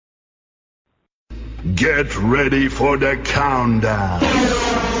Get ready for the countdown.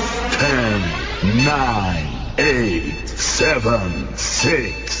 10, 9, 8, 7,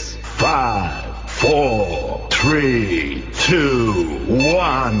 6, 5, 4, 3, 2,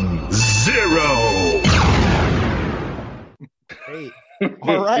 1, 0. Great.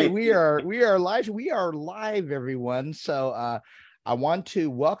 All right, we are live. We are live, everyone. So I want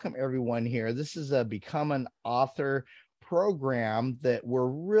to welcome everyone here. This is a Become an Author program that we're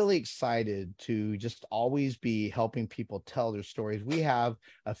really excited to just always be helping people tell their stories. We have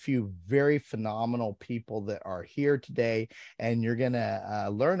a few very phenomenal people that are here today, and you're going to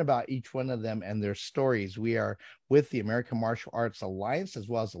learn about each one of them and their stories. We are with the American Martial Arts Alliance as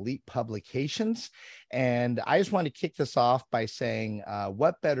well as Elite Publications. And I just want to kick this off by saying,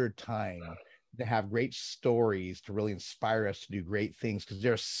 what better time to have great stories to really inspire us to do great things, because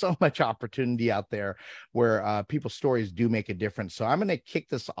there's so much opportunity out there where people's stories do make a difference. So I'm going to kick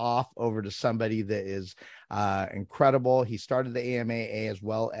this off over to somebody that is incredible. He started the AMAA as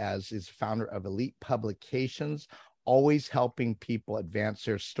well as is founder of Elite Publications, always helping people advance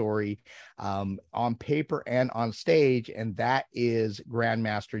their story on paper and on stage. And that is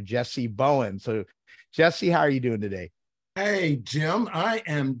Grandmaster Jessie Bowen. So Jessie, how are you doing today? Hey, Jim, I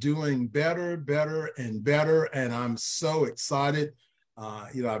am doing better, and better, and I'm so excited.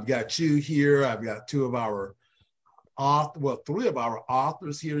 I've got you here. I've got three of our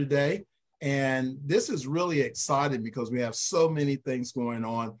authors here today, and this is really exciting because we have so many things going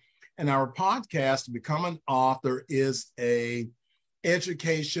on. And our podcast, Become an Author, is a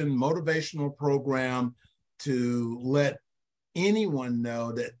education, motivational program to let anyone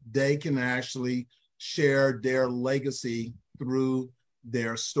know that they can actually share their legacy through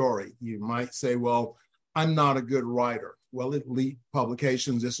their story. You might say, well, I'm not a good writer. Well, at Elite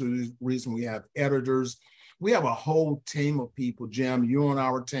Publications, this is the reason we have editors. We have a whole team of people, Jim, you on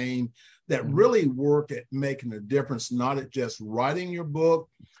our team, that really work at making a difference, not at just writing your book,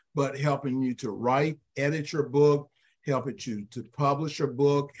 but helping you to write, edit your book, helping you to publish your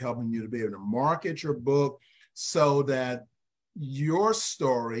book, helping you to be able to market your book so that your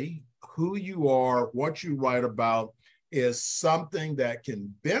story, who you are, what you write about, is something that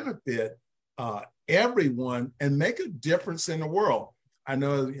can benefit everyone and make a difference in the world. I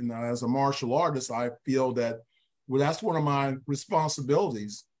know, as a martial artist, I feel that, that's one of my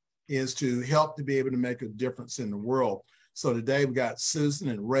responsibilities, is to help to be able to make a difference in the world. So today we got Susan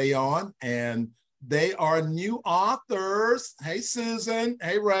and Rayot, and they are new authors. Hey, Susan.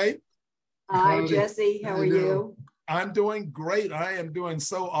 Hey, Ray. Hi, Jessie. How are you? I'm doing great. I am doing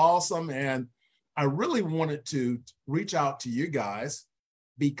so awesome. And I really wanted to reach out to you guys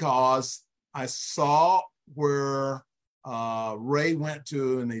because I saw where Ray went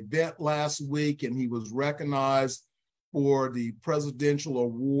to an event last week and he was recognized for the presidential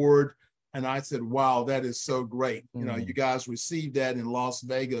award. And I said, wow, that is so great. You guys received that in Las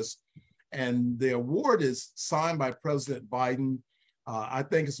Vegas. And the award is signed by President Biden. I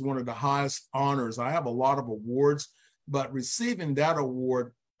think it's one of the highest honors. I have a lot of awards, but receiving that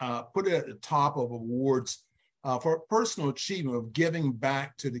award, put it at the top of awards for personal achievement of giving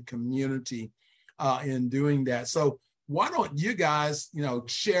back to the community in doing that. So why don't you guys,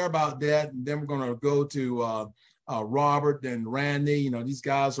 share about that? And then we're going to go to Robert and Randy. These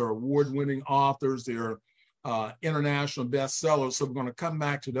guys are award-winning authors. They're international bestsellers. So we're going to come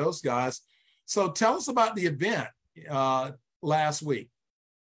back to those guys. So tell us about the event last week.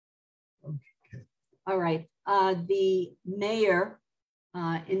 Okay. All right. The mayor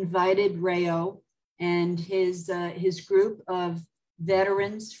invited Rayot and his group of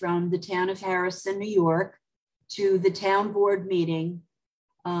veterans from the town of Harrison, New York, to the town board meeting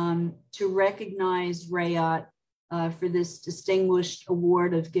to recognize Rayot for this distinguished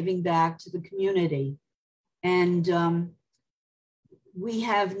award of giving back to the community. And we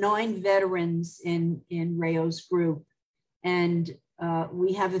have 9 veterans in Rayot's group. And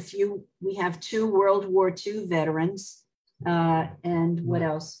we have 2 World War II veterans. And what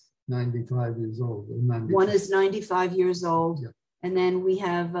else? 95 years old. 95. One is 95 years old. Yep. And then we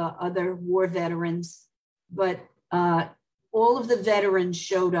have other war veterans. But all of the veterans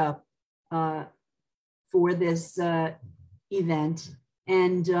showed up for this event.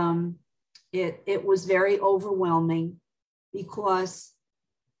 And it was very overwhelming because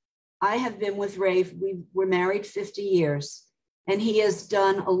I have been with Ray, we were married 50 years, and he has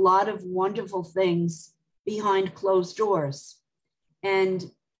done a lot of wonderful things behind closed doors. And,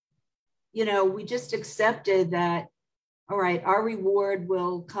 we just accepted that, all right, our reward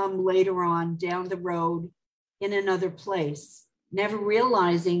will come later on down the road in another place, never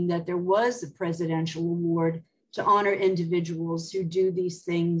realizing that there was a presidential award to honor individuals who do these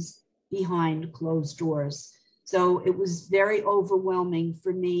things behind closed doors. So it was very overwhelming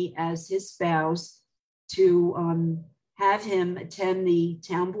for me as his spouse to have him attend the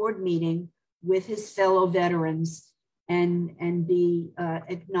town board meeting with his fellow veterans and be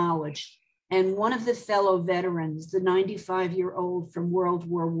acknowledged. And one of the fellow veterans, the 95-year-old from World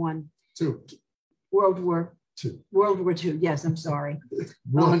War II. Yes, I'm sorry.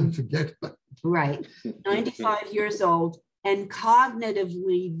 Forget that. Right. 95 years old and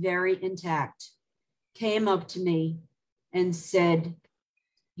cognitively very intact, came up to me and said,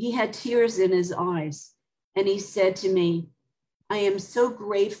 he had tears in his eyes. And he said to me, I am so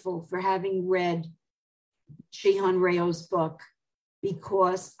grateful for having read Shihan Rayot's book,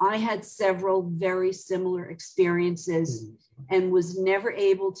 because I had several very similar experiences and was never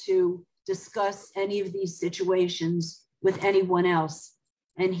able to discuss any of these situations with anyone else.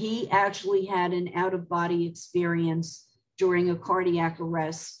 And he actually had an out-of-body experience during a cardiac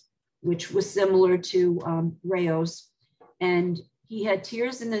arrest, which was similar to Rayot's. And he had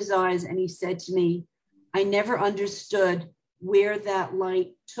tears in his eyes, and he said to me, I never understood where that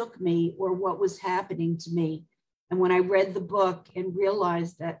light took me or what was happening to me. And when I read the book and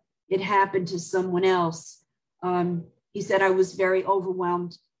realized that it happened to someone else, he said, I was very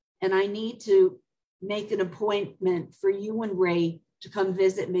overwhelmed, and I need to make an appointment for you and Ray to come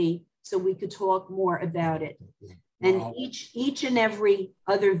visit me so we could talk more about it. And Wow. each and every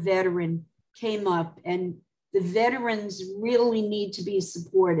other veteran came up, and the veterans really need to be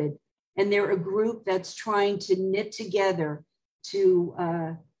supported. And they're a group that's trying to knit together to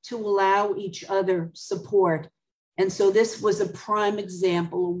allow each other support. And so this was a prime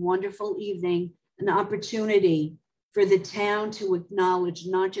example, a wonderful evening, an opportunity for the town to acknowledge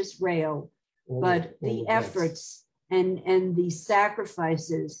not just Rayot, but the efforts and the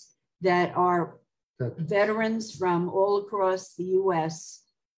sacrifices that our veterans from all across the US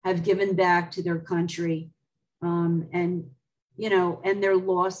have given back to their country, and their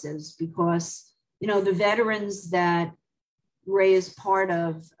losses, because, the veterans that Ray is part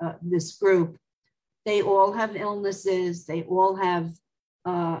of, this group, they all have illnesses, they all have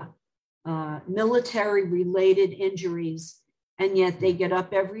military related injuries, and yet they get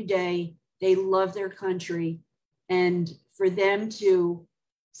up every day, they love their country. And for them to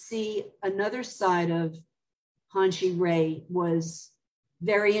see another side of Hanshi Ray was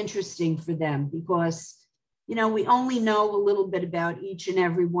very interesting for them, because we only know a little bit about each and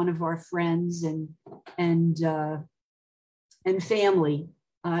every one of our friends and family.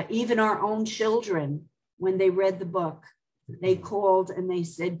 Even our own children, when they read the book, they called and they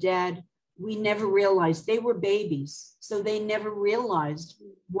said, Dad, we never realized, they were babies, so they never realized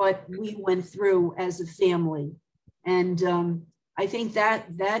what we went through as a family. And I think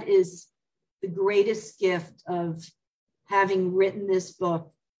that is the greatest gift of having written this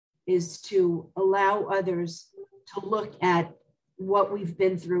book, is to allow others to look at what we've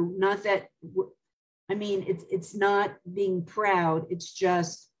been through. Not that, it's not being proud, it's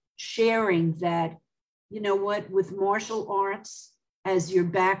just sharing that, with martial arts as your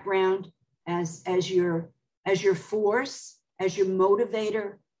background, as your force, as your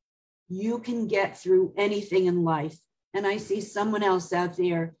motivator, you can get through anything in life. And I see someone else out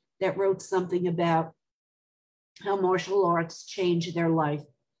there that wrote something about how martial arts change their life.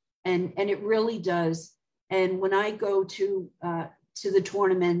 And it really does. And when I go to the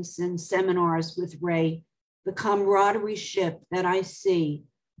tournaments and seminars with Ray, the camaraderie that I see,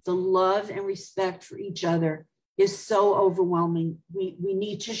 the love and respect for each other is so overwhelming. We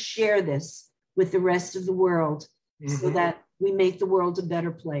need to share this with the rest of the world, so that we make the world a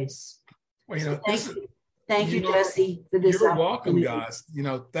better place. Well, thank you, Jessie, for this. You're welcome, guys.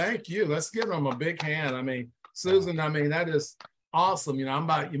 Thank you. Let's give them a big hand. Susan, that is awesome.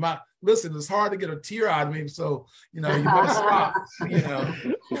 Listen, it's hard to get a tear out of me, so you better stop.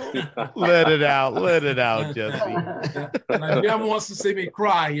 Let it out, Jessie. Jim wants to see me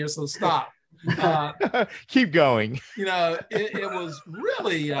cry here, so stop. Keep going. It was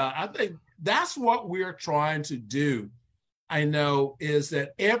really, I think that's what we're trying to do. I know is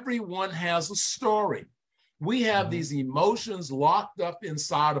that everyone has a story. We have these emotions locked up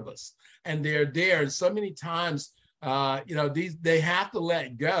inside of us, and they're there. And so many times, they have to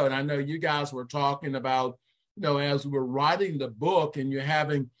let go. And I know you guys were talking about, as we were writing the book, and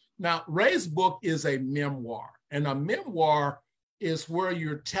now Ray's book is a memoir, and a memoir is where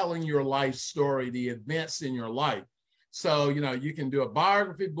you're telling your life story, the events in your life. So, you can do a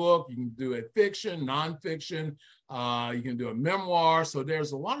biography book, you can do a fiction, nonfiction, you can do a memoir. So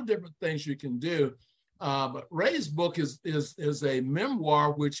there's a lot of different things you can do. But Ray's book is a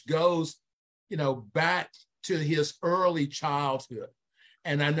memoir which goes, back to his early childhood.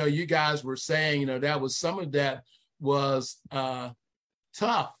 And I know you guys were saying, that was some of that was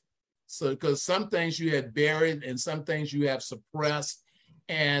tough. So, because some things you had buried and some things you have suppressed,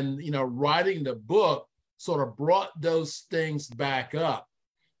 and, writing the book sort of brought those things back up.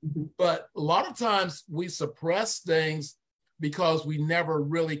 Mm-hmm. But a lot of times we suppress things because we never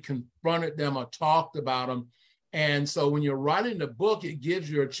really confronted them or talked about them. And so when you're writing the book, it gives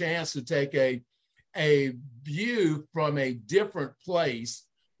you a chance to take a view from a different place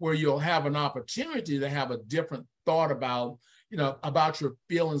where you'll have an opportunity to have a different thought about your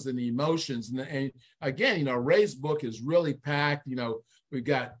feelings and emotions. And again, Ray's book is really packed. We've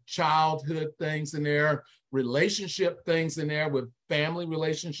got childhood things in there, relationship things in there with family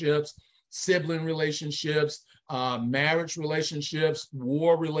relationships, sibling relationships, marriage relationships,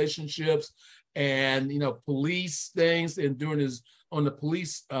 war relationships, and, police things. And on the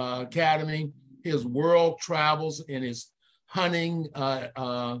police academy, his world travels and his hunting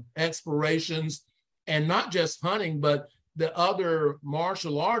explorations, and not just hunting, but the other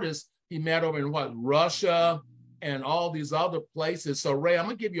martial artists he met over in Russia and all these other places. So Ray, I'm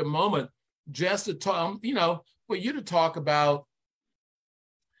gonna give you a moment just to talk, for you to talk about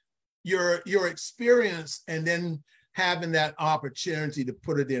your experience, and then having that opportunity to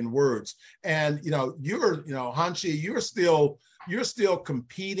put it in words. And you're Hanshi, you're still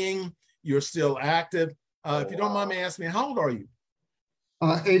competing, you're still active. If you don't mind me asking, how old are you?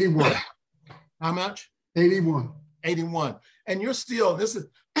 81. How much? 81. 81. And you're still, this is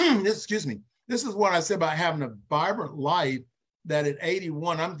what I said about having a vibrant life, that at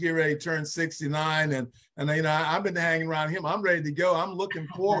 81, I'm getting ready to turn 69. And I've been hanging around him. I'm ready to go. I'm looking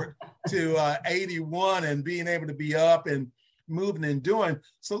forward to 81 and being able to be up and moving and doing.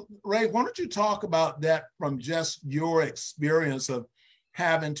 So Ray, why don't you talk about that from just your experience of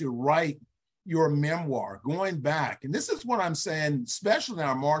having to write your memoir, going back. And this is what I'm saying, especially in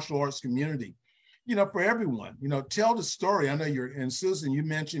our martial arts community, for everyone, tell the story. I know and Susan, you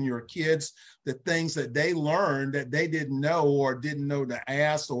mentioned your kids, the things that they learned that they didn't know, or didn't know to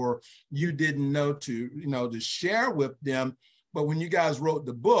ask, or you didn't know to share with them. But when you guys wrote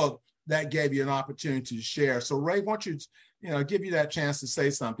the book, that gave you an opportunity to share. So Ray, why don't you, give you that chance to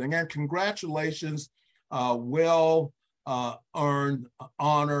say something. And congratulations, earned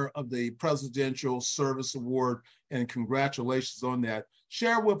honor of the Presidential Service Award, and congratulations on that.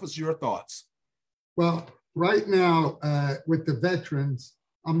 Share with us your thoughts. Well, right now with the veterans,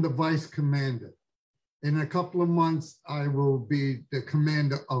 I'm the vice commander. In a couple of months, I will be the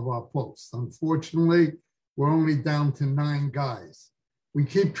commander of our post. Unfortunately, we're only down to 9 guys. We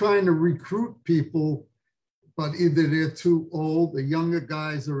keep trying to recruit people, but either they're too old, the younger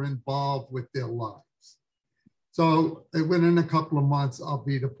guys are involved with their lives. So within a couple of months, I'll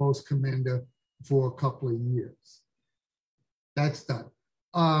be the post commander for a couple of years. That's done.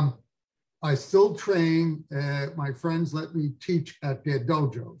 I still train. My friends let me teach at their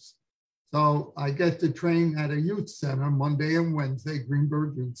dojos. So I get to train at a youth center Monday and Wednesday,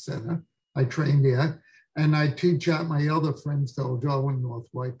 Greenberg Youth Center. I train there. And I teach at my other friend's dojo in North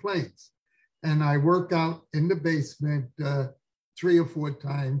White Plains. And I work out in the basement 3 or 4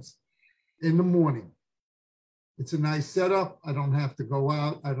 times in the morning. It's a nice setup. I don't have to go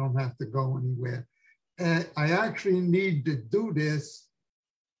out. I don't have to go anywhere. And I actually need to do this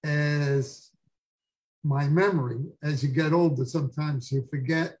as my memory. As you get older, sometimes you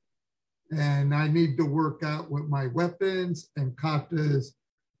forget. And I need to work out with my weapons and katas.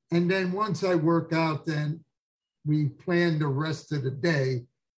 And then once I work out, then we plan the rest of the day,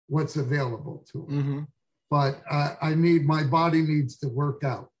 what's available to me. Mm-hmm. But my body needs to work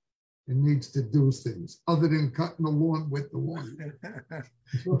out. It needs to do things other than cutting the lawn with the lawn.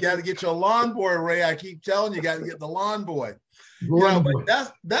 You got to get your lawn boy, Ray. I keep telling you, got to get the lawn boy.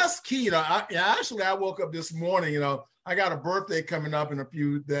 But that's key. I woke up this morning. I got a birthday coming up in a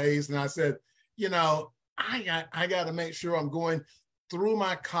few days, and I said, I got to make sure I'm going through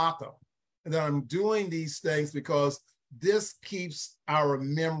my kata and that I'm doing these things, because this keeps our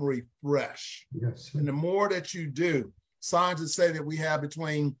memory fresh. Yes. And the more that you do, scientists say that we have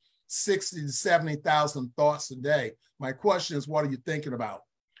between 60 to 70,000 thoughts a day. My question is, what are you thinking about?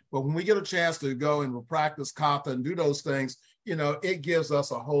 But when we get a chance to go and practice kata and do those things, it gives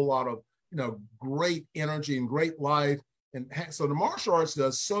us a whole lot of, great energy and great life. And so the martial arts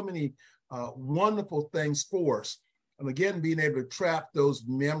does so many wonderful things for us. And again, being able to trap those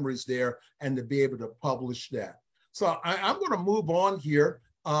memories there and to be able to publish that. So I'm going to move on here.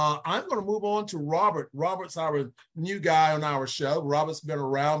 I'm going to move on to Robert. Robert's our new guy on our show. Robert's been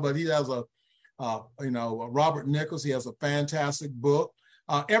around, but he has Robert Nichols. He has a fantastic book.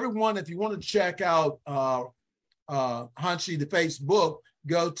 Everyone, if you want to check out Hanshi DiFate's book,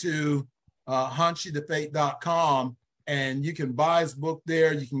 go to HanshiDiFate.com and you can buy his book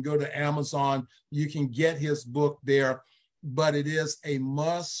there. You can go to Amazon. You can get his book there, but it is a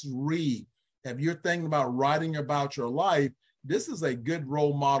must read. If you're thinking about writing about your life, this is a good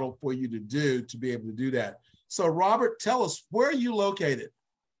role model for you to be able to do that. So Robert, tell us, where are you located?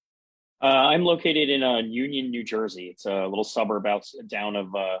 I'm located in Union, New Jersey. It's a little suburb down of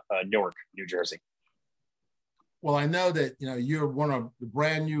Newark, New Jersey. Well, I know that you're one of the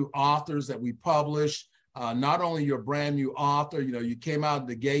brand new authors that we published. Not only you're a brand new author, you came out of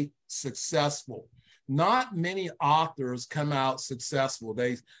the gate successful. Not many authors come out successful.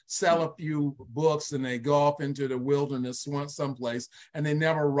 They sell a few books and they go off into the wilderness someplace and they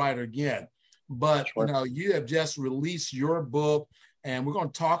never write again. But Sure. You have just released your book, and we're going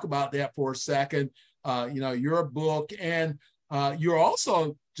to talk about that for a second. Your book, and you're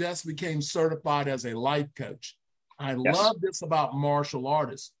also just became certified as a life coach. I Yes. love this about martial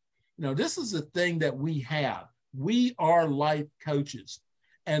artists. This is the thing that we have. We are life coaches.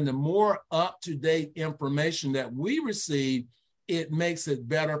 And the more up-to-date information that we receive, it makes it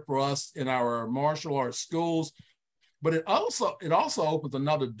better for us in our martial arts schools. But it also opens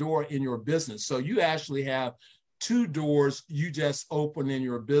another door in your business. So you actually have two doors you just open in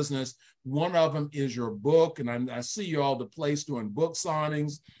your business. One of them is your book. And I see you all the place doing book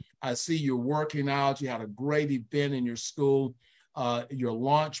signings. I see you working out. You had a great event in your school, your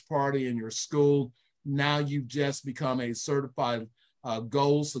launch party in your school. Now you've just become a certified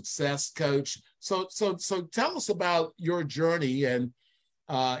goal success coach. So tell us about your journey and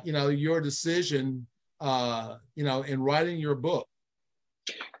your decision in writing your book.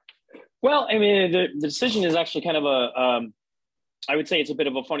 Well, I mean, the decision is actually kind of I would say it's a bit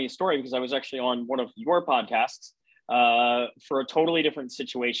of a funny story, because I was actually on one of your podcasts for a totally different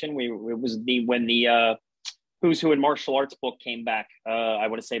situation. It was when the Who's Who in Martial Arts book came back. I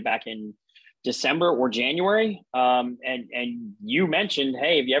want to say back in December or January. And you mentioned,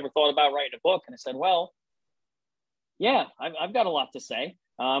 hey, have you ever thought about writing a book? And I said, well, yeah, I've got a lot to say.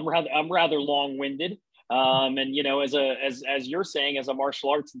 I'm rather long-winded. And as you're saying, as a martial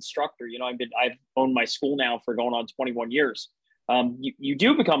arts instructor, I've owned my school now for going on 21 years. You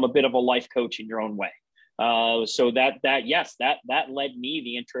do become a bit of a life coach in your own way. So that led me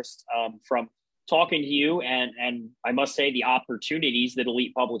the interest from talking to you, and I must say the opportunities that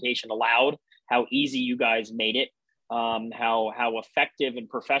Elite Publication allowed, how easy you guys made it, how effective and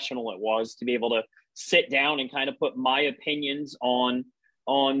professional it was to be able to sit down and kind of put my opinions on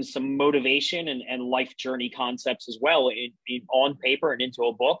some motivation and life journey concepts as well on paper and into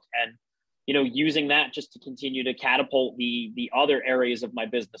a book, and using that just to continue to catapult the other areas of my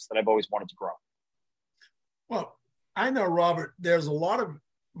business that I've always wanted to grow. Well, I know, Robert, there's a lot of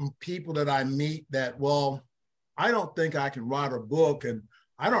people that I meet that, well, I don't think I can write a book and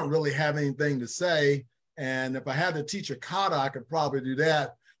I don't really have anything to say. And if I had to teach a kata, I could probably do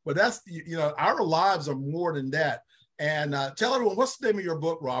that. But that's, our lives are more than that. And tell everyone, what's the name of your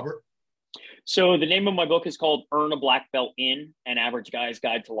book, Robert? So the name of my book is called Earn a Black Belt in An Average Guy's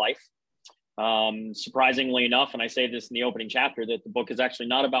Guide to Life. Surprisingly enough, and I say this in the opening chapter, that the book is actually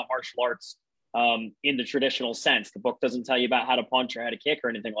not about martial arts in the traditional sense. The book doesn't tell you about how to punch or how to kick or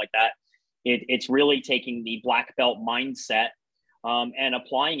anything like that. It's really taking the black belt mindset and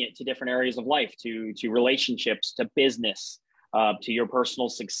applying it to different areas of life, to relationships, to business, to your personal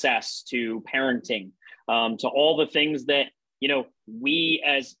success, to parenting, to all the things that, we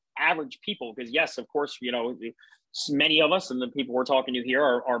as average people, because yes, of course, many of us and the people we're talking to here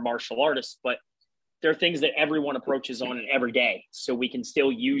are martial artists, but there are things that everyone approaches on every day. So we can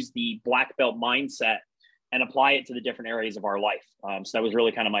still use the black belt mindset and apply it to the different areas of our life. So that was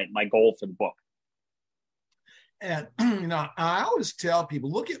really kind of my goal for the book. And, I always tell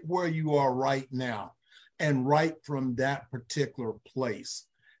people, look at where you are right now and write from that particular place.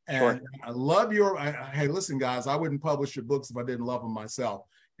 And Sure. I love hey, listen, guys, I wouldn't publish your books if I didn't love them myself,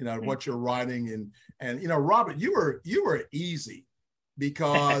 what you're writing. And Robert, you were easy,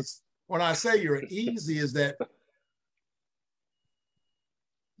 because when I say you're easy is that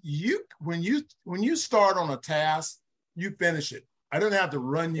when you start on a task, you finish it. I don't have to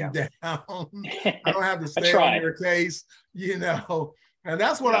run you down. I don't have to stay on your case, and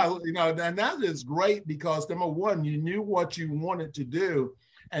that's what and that is great, because number one, you knew what you wanted to do,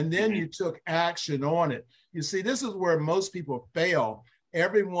 and then you took action on it. You see, this is where most people fail.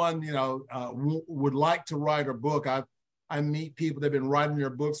 Everyone, would like to write a book. I meet people that have been writing their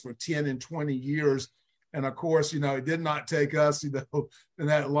books for 10 and 20 years. And of course, it did not take us,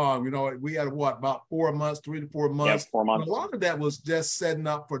 that long. We had about 4 months, 3 to 4 months. Yeah, 4 months. And a lot of that was just setting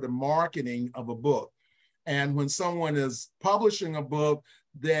up for the marketing of a book. And when someone is publishing a book,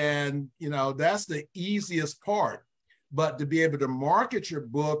 then, that's the easiest part. But to be able to market your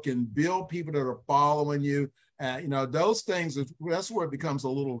book and build people that are following you, those things, that's where it becomes a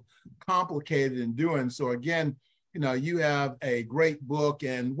little complicated in doing. So again, you have a great book.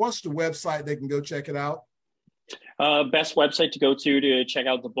 And what's the website they can go check it out? Best website to go to check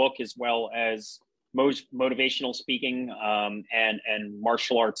out the book, as well as most motivational speaking and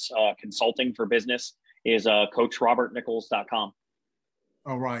martial arts consulting for business, is coachrobertnichols.com.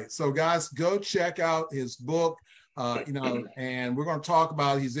 All right. So guys, go check out his book, and we're going to talk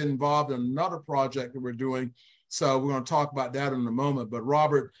about, he's involved in another project that we're doing. So we're going to talk about that in a moment. But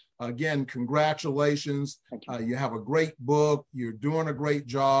Robert, again, congratulations. You have a great book. You're doing a great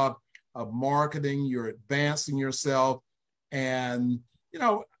job of marketing. You're advancing yourself. And,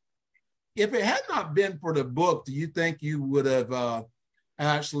 if it had not been for the book, do you think you would have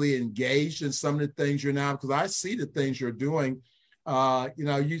actually engaged in some of the things you're now? Because I see the things you're doing.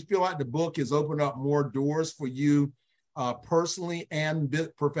 You feel like the book has opened up more doors for you personally and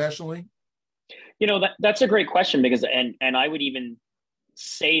professionally? That's a great question, because, and I would even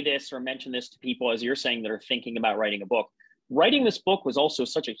say this or mention this to people, as you're saying, that are thinking about writing a book. Writing this book was also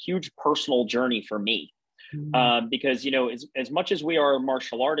such a huge personal journey for me. Because, as much as we are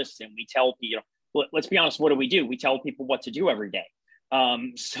martial artists and we tell people, let's be honest, what do? We tell people what to do every day.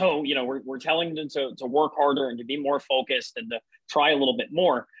 So, we're telling them to work harder and to be more focused and to try a little bit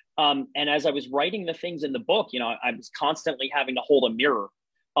more. And as I was writing the things in the book, I was constantly having to hold a mirror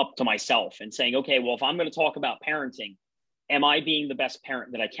up to myself and saying, okay, well, if I'm going to talk about parenting, am I being the best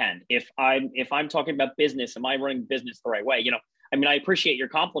parent that I can? If I'm talking about business, am I running business the right way? I appreciate your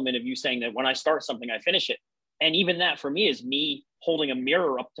compliment of you saying that when I start something, I finish it. And even that for me is me holding a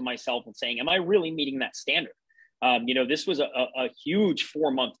mirror up to myself and saying, am I really meeting that standard? This was a huge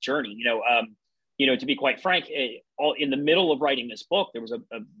 4-month journey. To be quite frank, all in the middle of writing this book, there was a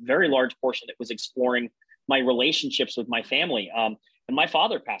very large portion that was exploring my relationships with my family. And my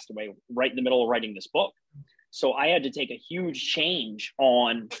father passed away right in the middle of writing this book. So I had to take a huge change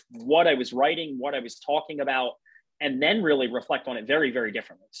on what I was writing, what I was talking about, and then really reflect on it very, very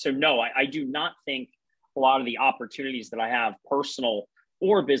differently. So no, I do not think a lot of the opportunities that I have, personal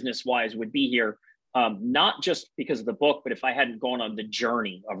or business-wise, would be here, not just because of the book, but if I hadn't gone on the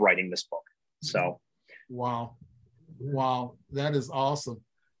journey of writing this book. So, wow, that is awesome.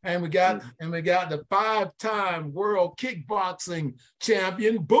 And we got the 5-time world kickboxing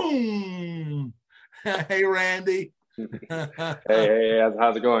champion. Boom! Hey, Randy. Hey,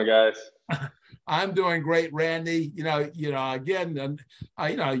 how's it going, guys? I'm doing great, Randy. Again,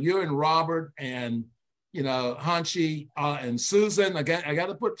 you and Robert and Hanshi and Susan. I got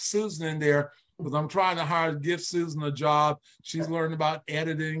to put Susan in there because I'm trying to give Susan a job. She's learned about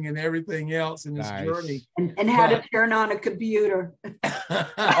editing and everything else in this journey. And how to turn on a computer.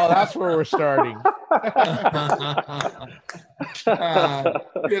 Oh, that's where we're starting.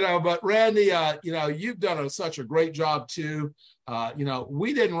 But Randy, you've done such a great job too.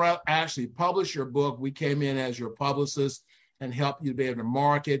 We didn't actually publish your book. We came in as your publicist and helped you to be able to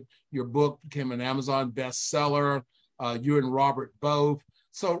market. Your book became an Amazon bestseller. You and Robert both.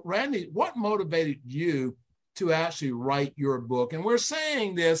 So Randy, what motivated you to actually write your book? And we're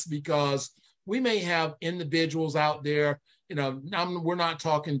saying this because we may have individuals out there, we're not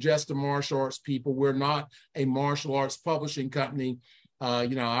talking just to martial arts people. We're not a martial arts publishing company.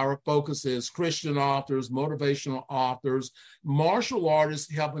 Our focus is Christian authors, motivational authors, martial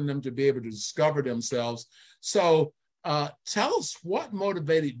artists, helping them to be able to discover themselves. So tell us what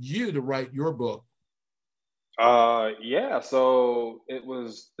motivated you to write your book. So it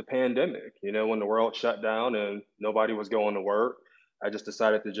was the pandemic, when the world shut down and nobody was going to work. I just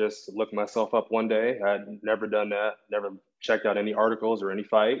decided to just look myself up one day. I'd never done that, never checked out any articles or any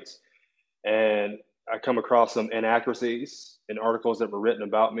fights. And I come across some inaccuracies in articles that were written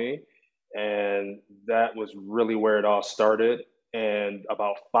about me. And that was really where it all started. And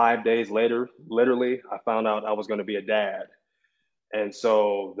about 5 days later, literally, I found out I was going to be a dad. And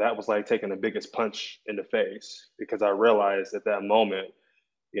so that was like taking the biggest punch in the face, because I realized at that moment,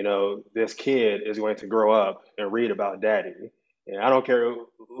 this kid is going to grow up and read about daddy. And I don't care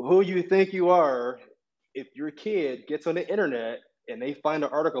who you think you are, if your kid gets on the internet and they find an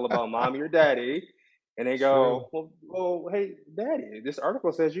article about mommy or daddy, and they go, well, hey, daddy, this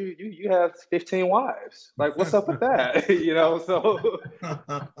article says you have 15 wives. Like, what's up with that?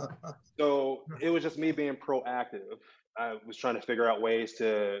 So it was just me being proactive. I was trying to figure out ways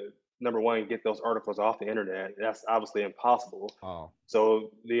to, number one, get those articles off the internet. That's obviously impossible. Oh.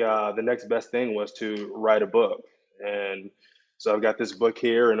 So the next best thing was to write a book. And so I've got this book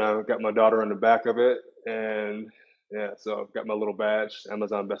here, and I've got my daughter in the back of it. And Yeah, so I've got my little badge,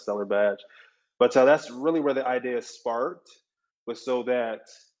 Amazon bestseller badge. But that's really where the idea sparked, was so that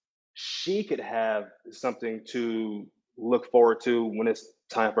she could have something to look forward to when it's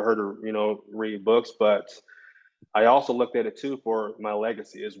time for her to, read books. But I also looked at it too for my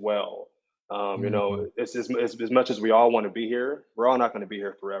legacy as well. Mhm. It's as much as we all want to be here, we're all not going to be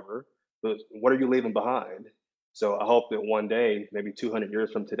here forever. But what are you leaving behind? So I hope that one day, maybe 200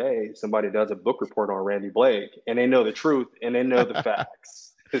 years from today, somebody does a book report on Randy Blake and they know the truth and they know the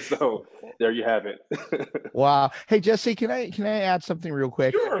facts. So there you have it. Wow. Hey, Jesse, can I add something real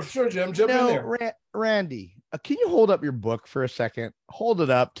quick? Sure, Jim, jump in there. Randy, can you hold up your book for a second? Hold it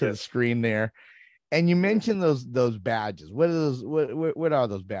up to the Yes. screen there. And you mentioned those badges. What are those? What are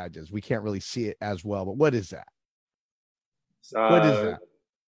those badges? We can't really see it as well, but what is that? What is Uh, that?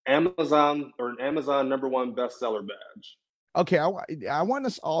 Amazon #1 bestseller badge. Okay, I want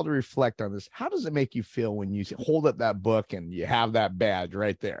us all to reflect on this. How does it make you feel when you hold up that book and you have that badge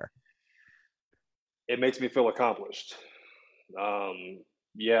right there? It makes me feel accomplished.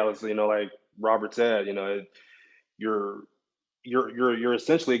 Yeah, it's, like Robert said, you're you're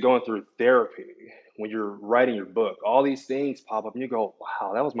essentially going through therapy when you're writing your book. All these things pop up and you go,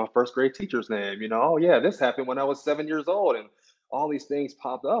 wow, that was my first grade teacher's name. Oh yeah, this happened when I was 7 years old, and all these things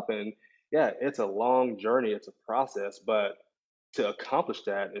popped up. And yeah, it's a long journey, it's a process, but to accomplish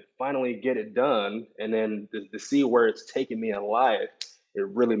that and finally get it done, and then to see where it's taken me in life, it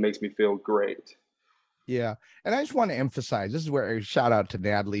really makes me feel great. Yeah. And I just want to emphasize, this is where I shout out to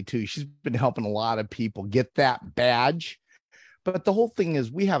Natalie too. She's been helping a lot of people get that badge. But the whole thing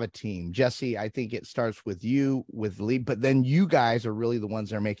is we have a team. Jesse, I think it starts with you, with Lee, but then you guys are really the ones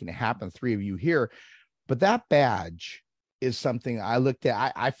that are making it happen. 3 of you here. But that badge is something I looked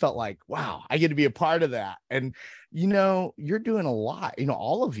at. I felt like, wow, I get to be a part of that. And, you're doing a lot,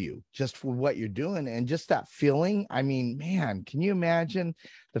 all of you, just for what you're doing. And just that feeling. I mean, man, can you imagine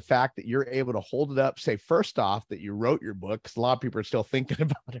the fact that you're able to hold it up, say, first off, that you wrote your book, because a lot of people are still thinking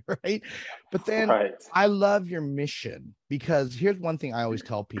about it, right? But then Right. I love your mission, because here's one thing I always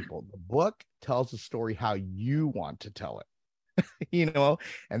tell people: the book tells the story how you want to tell it.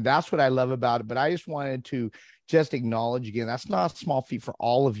 And that's what I love about it. But I just wanted to just acknowledge again, that's not a small feat for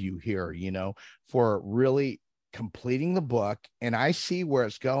all of you here, for really completing the book. And I see where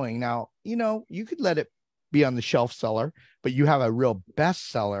it's going now. You could let it be on the shelf seller, but you have a real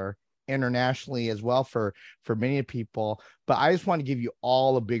bestseller internationally as well for many people. But I just want to give you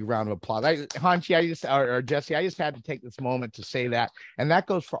all a big round of applause. Hanshi, or Jesse, I just had to take this moment to say that. And that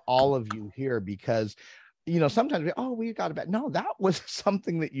goes for all of you here, because sometimes we got a belt. No, that was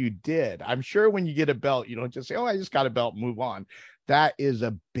something that you did. I'm sure when you get a belt, you don't just say, I just got a belt, move on. That is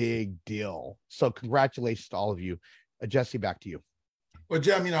a big deal. So congratulations to all of you. Jesse, back to you. Well,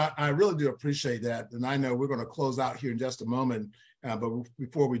 Jim, I really do appreciate that. And I know we're going to close out here in just a moment. But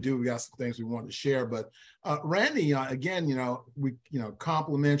before we do, we got some things we want to share. But Randy, again, we,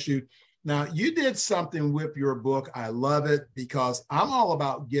 compliment you. Now, you did something with your book. I love it, because I'm all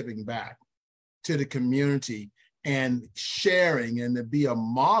about giving back to the community and sharing, and to be a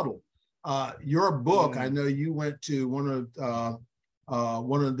model. Your book, I know you went to one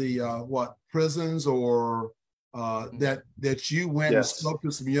of the prisons or that you went and spoke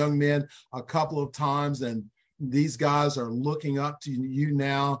to some young men a couple of times, and these guys are looking up to you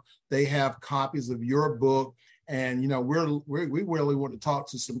now. They have copies of your book, and we really want to talk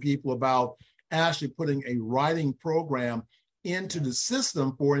to some people about actually putting a writing program into the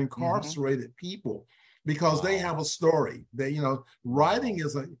system for incarcerated people, because they have a story. Writing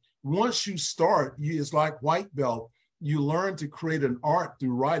is once you start, it's like white belt. You learn to create an art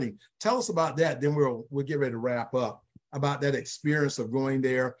through writing. Tell us about that. Then we'll get ready to wrap up about that experience of going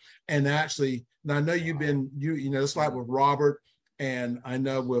there. And actually, and I know you've been, it's like with Robert, and I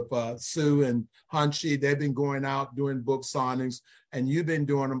know with Sue and Hanshi, they've been going out doing book signings, and you've been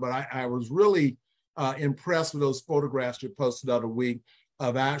doing them. But I was really impressed with those photographs you posted the other week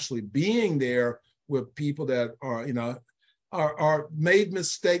of actually being there with people that are made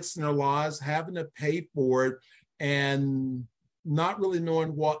mistakes in their lives, having to pay for it, and not really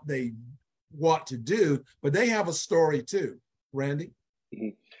knowing what they want to do, but they have a story too. Randy?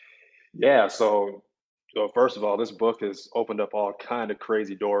 Yeah, so first of all, this book has opened up all kind of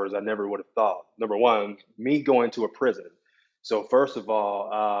crazy doors I never would have thought. Number one, me going to a prison. So first of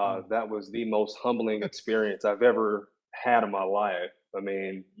all, that was the most humbling experience I've ever had in my life. I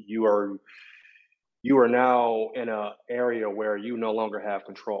mean, you are now in an area where you no longer have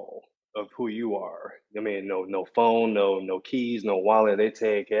control of who you are. I mean, no phone, no keys, no wallet. They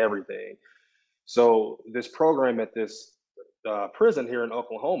take everything. So this program at this prison here in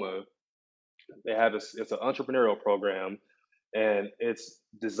Oklahoma, They have this, it's an entrepreneurial program, and it's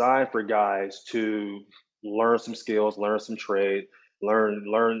designed for guys to learn some skills, learn some trade,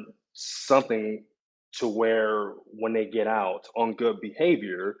 learn something to where when they get out on good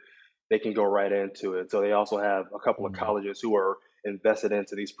behavior, they can go right into it. So they also have a couple of Mm, colleges who are invested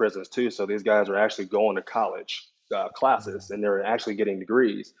into these prisons too. So these guys are actually going to college yeah. classes, and they're actually getting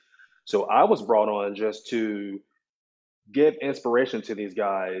degrees. So I was brought on just to give inspiration to these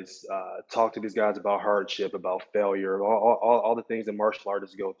guys, talk to these guys about hardship, about failure, all the things that martial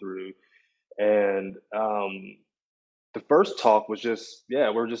artists go through. And the first talk was just, yeah,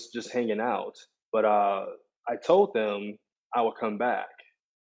 we're just hanging out. But I told them I would come back.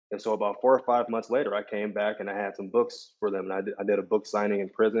 And so about 4 or 5 months later, I came back and I had some books for them. And I did a book signing in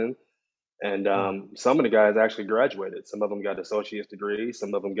prison. And Mm, some of the guys actually graduated. Some of them got associate's degrees.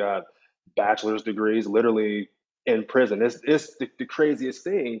 Some of them got bachelor's degrees, literally in prison. It's the craziest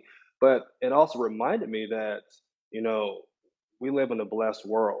thing. But it also reminded me that, you know, we live in a blessed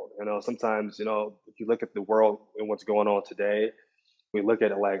world. You know, sometimes, you know, if you look at the world and what's going on today, we look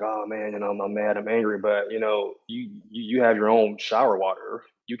at it like, oh man, you know, I'm mad, I'm angry. But, you know, you have your own shower water.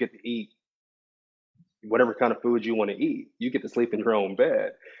 You get to eat whatever kind of food you want to eat. You get to sleep in your own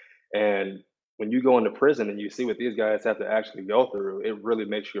bed. And when you go into prison and you see what these guys have to actually go through, it really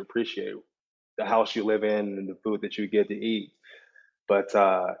makes you appreciate the house you live in and the food that you get to eat. But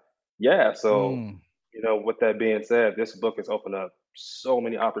yeah, so mm. you know, with that being said, this book has opened up so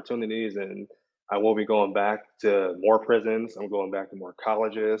many opportunities, and I will be going back to more prisons. I'm going back to more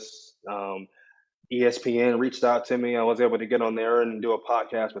colleges. ESPN reached out to me. I was able to get on there and do a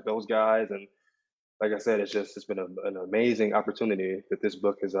podcast with those guys, and like I said, it's been an amazing opportunity that this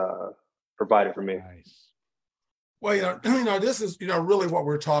book has provided for me. Nice. Well, this is, really what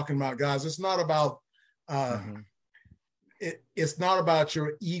we're talking about, guys. It's not about uh, Hmm. it's not about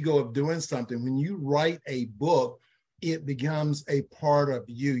your ego of doing something. When you write a book, it becomes a part of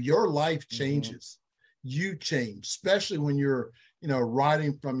you. Your life Hmm. changes. You change, especially when you're,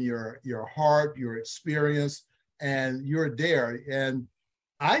 writing from your heart, your experience, and you're there. And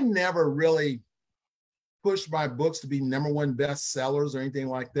I never really pushed my books to be #1 bestsellers or anything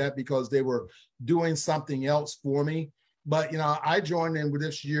like that because they were doing something else for me. But I joined in with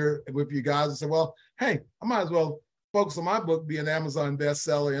this year with you guys and said, well, hey, I might as well focus on my book, be an Amazon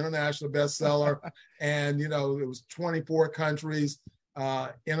bestseller, international bestseller. And it was 24 countries, in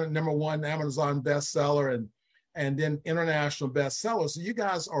a #1 Amazon bestseller, and then international bestseller. So you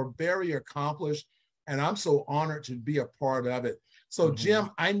guys are very accomplished, and I'm so honored to be a part of it. So, Hmm. Jim,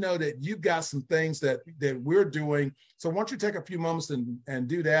 I know that you've got some things that we're doing. So, why don't you take a few moments and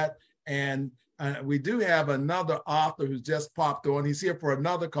do that? And we do have another author who's just popped on. He's here for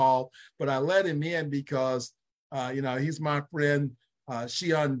another call, but I let him in because, he's my friend,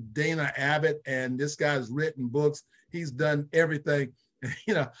 Shion Dana Abbott, and this guy's written books. He's done everything.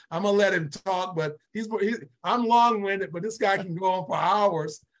 I'm gonna let him talk, but I'm long-winded, but this guy can go on for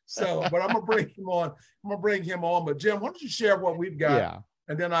hours. So, but I'm gonna bring him on. But Jim, why don't you share what we've got, Yeah.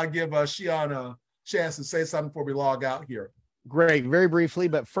 and then I'll give Shion a chance to say something before we log out here. Great. Very briefly,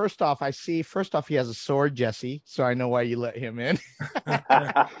 but first off, he has a sword, Jesse. So I know why you let him in.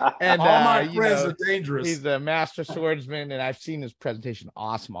 And All my friends are dangerous. he's a master swordsman, and I've seen his presentation.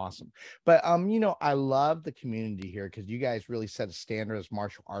 Awesome. But I love the community here because you guys really set a standard as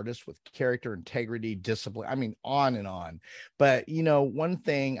martial artists with character, integrity, discipline. I mean, on and on. But one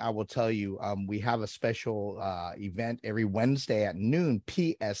thing I will tell you, we have a special event every Wednesday at noon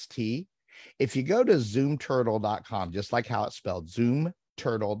PST. If you go to zoomturtle.com, just like how it's spelled,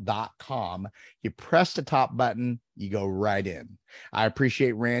 zoomturtle.com, you press the top button, you go right in. I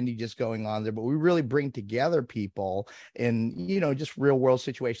appreciate Randy just going on there, but we really bring together people in, just real world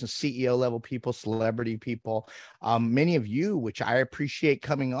situations, CEO level people, celebrity people, many of you, which I appreciate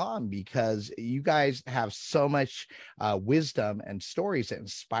coming on because you guys have so much wisdom and stories that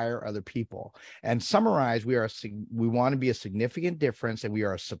inspire other people. And summarize, we want to be a significant difference, and we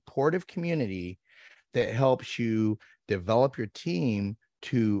are a supportive community that helps you develop your team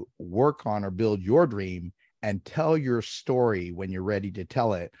to work on or build your dream and tell your story when you're ready to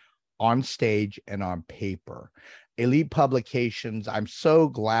tell it on stage and on paper. Elite Publications, I'm so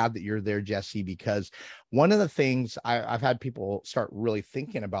glad that you're there, Jessie, because one of the things I've had people start really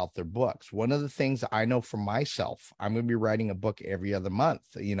thinking about their books. One of the things I know for myself, I'm going to be writing a book every other month,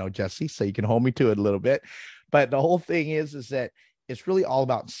 Jessie, so you can hold me to it a little bit. But the whole thing is that it's really all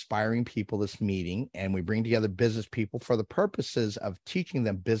about inspiring people, this meeting, and we bring together business people for the purposes of teaching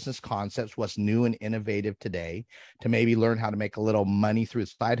them business concepts, what's new and innovative today, to maybe learn how to make a little money through a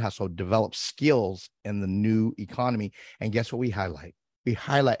side hustle, develop skills in the new economy. And guess what we highlight? we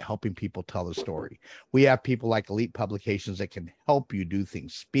highlight helping people tell the story. We have people like Elite Publications that can help you do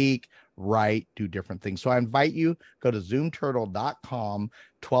things, speak, write, do different things. So I invite you, go to zoomturtle.com,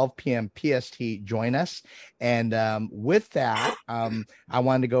 12 p.m. PST, join us. And with that, I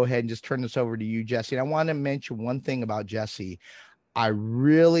wanted to go ahead and just turn this over to you, Jessie. And I want to mention one thing about Jessie. I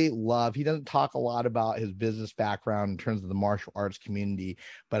really love, he doesn't talk a lot about his business background in terms of the martial arts community,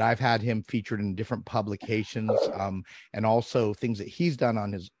 but I've had him featured in different publications and also things that he's done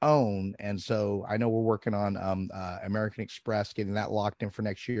on his own. And so I know we're working on American Express, getting that locked in for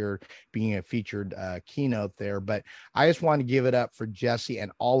next year, being a featured keynote there. But I just want to give it up for Jessie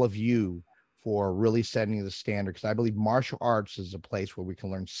and all of you for really setting the standard, because I believe martial arts is a place where we can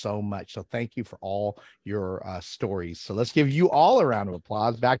learn so much. So thank you for all your stories. So let's give you all a round of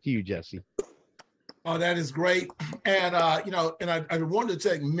applause. Back to you, Jessie. Oh, that is great. And, I wanted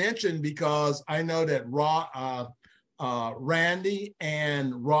to mention, because I know that Randy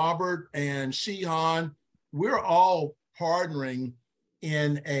and Robert and Shihan, we're all partnering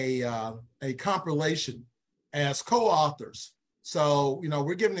in a compilation as co-authors. So,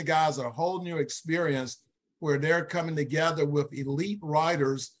 we're giving the guys a whole new experience where they're coming together with elite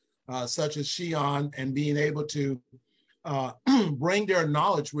writers such as Shihan and being able to bring their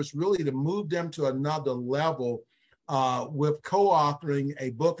knowledge, which really to move them to another level with co-authoring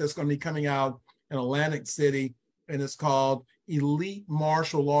a book that's going to be coming out in Atlantic City, and it's called Elite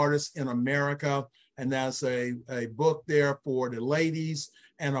Martial Artists in America. And that's a book there for the ladies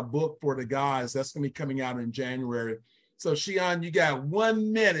and a book for the guys. That's going to be coming out in January. So, Shihan, you got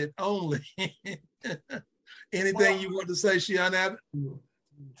 1 minute only. Anything you want to say, Shihan?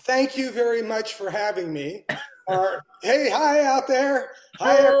 Thank you very much for having me. Hey, hi out there.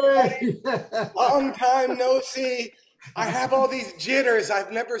 Hi, everybody. Long time no see. I have all these jitters.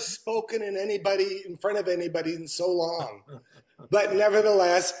 I've never spoken in front of anybody in so long. But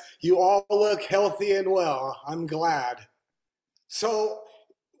nevertheless, you all look healthy and well. I'm glad. So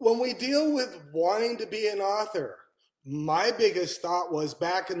when we deal with wanting to be an author, my biggest thought was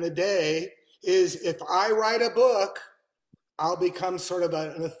back in the day is if I write a book, I'll become sort of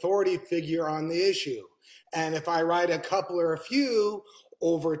an authority figure on the issue. And if I write a couple or a few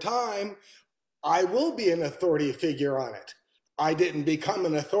over time, I will be an authority figure on it. I didn't become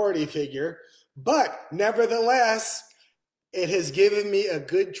an authority figure, but nevertheless, it has given me a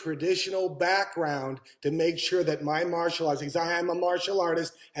good traditional background to make sure that my martial arts, because I am a martial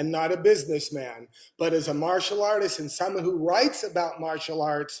artist and not a businessman, but as a martial artist and someone who writes about martial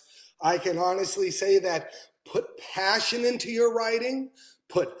arts, I can honestly say that put passion into your writing,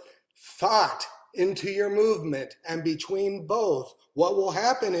 put thought into your movement, and between both, what will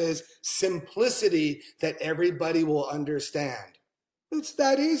happen is simplicity that everybody will understand. It's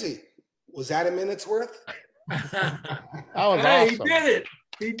that easy. Was that a minute's worth? Hey, awesome.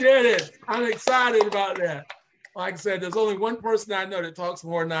 He did it. I'm excited about that. Like I said, there's only one person I know that talks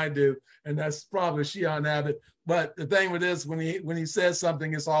more than I do, and that's probably Shihan Abbott. But the thing with this, when he says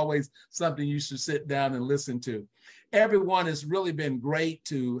something, it's always something you should sit down and listen to. Everyone, it's really been great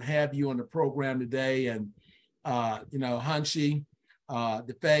to have you on the program today, and Hanshi,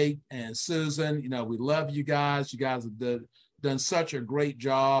 DiFate, and Susan. We love you guys. You guys have done such a great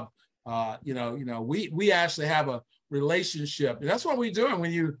job. We actually have a relationship, and that's what we're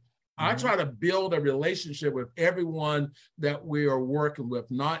doing. I try to build a relationship with everyone that we are working with,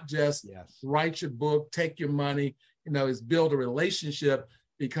 not just write your book, take your money, is build a relationship,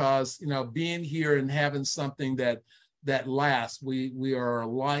 because, being here and having something that lasts, we are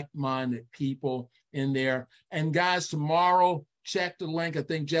like-minded people in there. And guys, tomorrow, check the link. I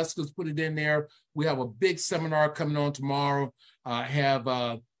think Jessica's put it in there. We have a big seminar coming on tomorrow. I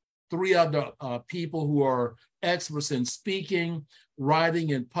have 3 other people who are experts in speaking,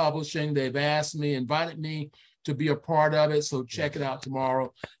 writing, and publishing. They've invited me to be a part of it. So check it out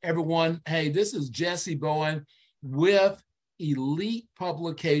tomorrow. Everyone, hey, this is Jessie Bowen with Elite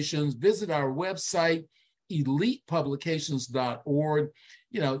Publications. Visit our website, elitepublications.org.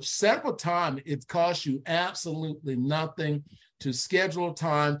 Set up a time. It costs you absolutely nothing to schedule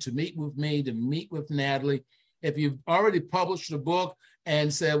time to meet with me, to meet with Natalie. If you've already published a book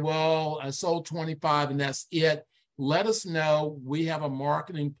and said, well, I sold 25 and that's it, let us know. We have a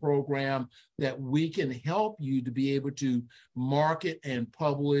marketing program that we can help you to be able to market and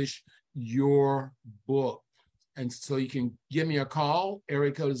publish your book. And so you can give me a call.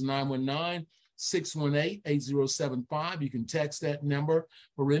 Area code is 919-618-8075. You can text that number.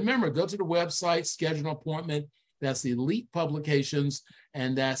 But remember, go to the website, schedule an appointment. That's Elite Publications,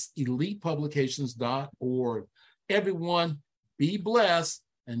 and that's elitepublications.org. Everyone, be blessed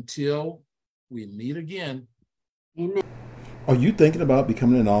until we meet again. Amen. Are you thinking about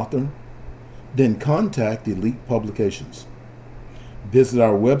becoming an author? Then contact Elite Publications. Visit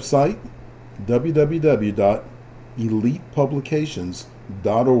our website,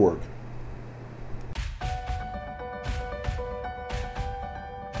 www.elitepublications.org.